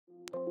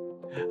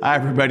Hi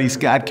everybody,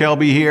 Scott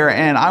Kelby here,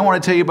 and I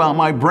want to tell you about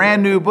my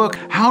brand new book,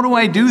 How Do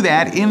I Do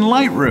That in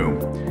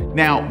Lightroom?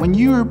 Now, when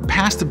you're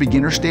past the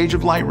beginner stage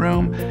of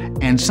Lightroom,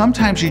 and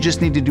sometimes you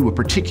just need to do a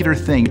particular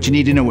thing, but you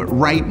need to know it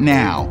right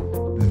now,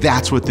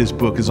 that's what this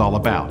book is all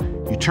about.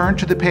 You turn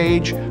to the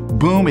page,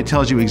 boom, it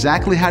tells you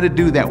exactly how to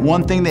do that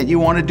one thing that you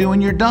want to do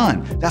and you're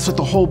done. That's what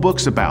the whole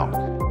book's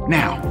about.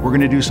 Now, we're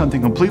going to do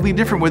something completely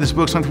different with this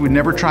book, something we've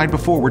never tried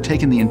before. We're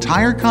taking the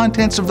entire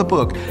contents of the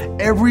book,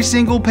 every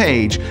single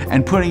page,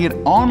 and putting it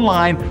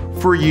online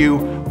for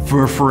you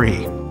for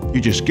free.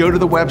 You just go to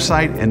the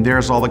website and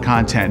there's all the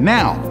content.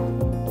 Now,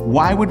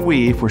 why would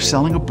we, if we're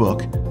selling a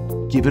book,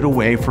 give it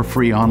away for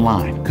free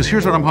online? Because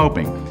here's what I'm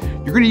hoping.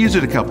 You're going to use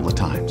it a couple of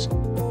times.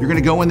 You're going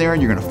to go in there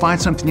and you're going to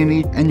find something you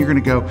need and you're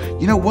going to go,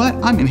 you know what?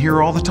 I'm in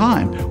here all the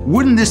time.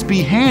 Wouldn't this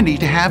be handy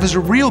to have as a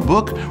real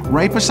book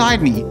right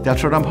beside me?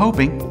 That's what I'm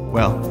hoping.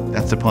 Well,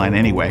 that's the plan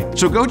anyway.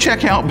 So go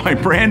check out my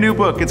brand new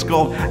book. It's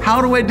called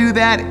How Do I Do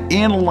That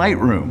in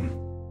Lightroom?